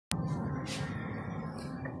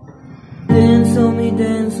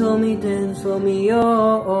dance for me,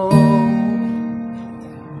 oh.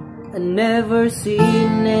 I never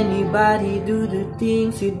seen anybody do the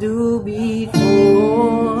things you do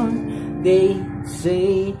before. They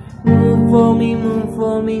say, move for me, move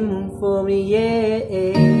for me, move for me, yeah.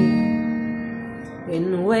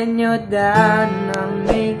 And when you're done, I'll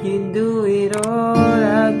make you do it all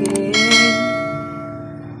again.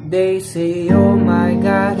 They say, oh my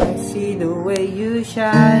God, I see the way you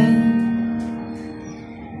shine.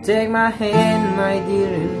 Take my hand, my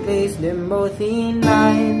dear, and place them both in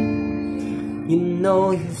line. You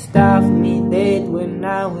know you stopped me dead when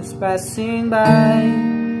I was passing by.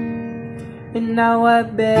 And now I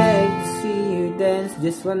beg to see you dance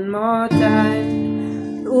just one more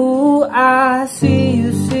time. Ooh, I see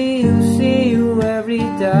you, see you, see you every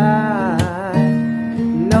time.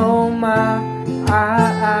 No,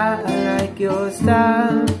 I like your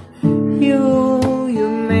style. You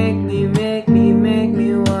make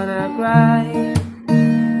me wanna cry.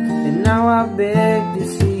 And now I beg to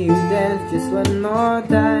see you dance just one more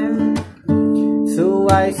time. So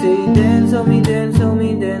I say, dance on me, dance on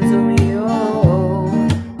me, dance on me, oh.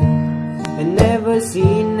 I never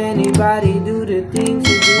seen anybody do the things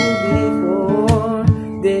you do before.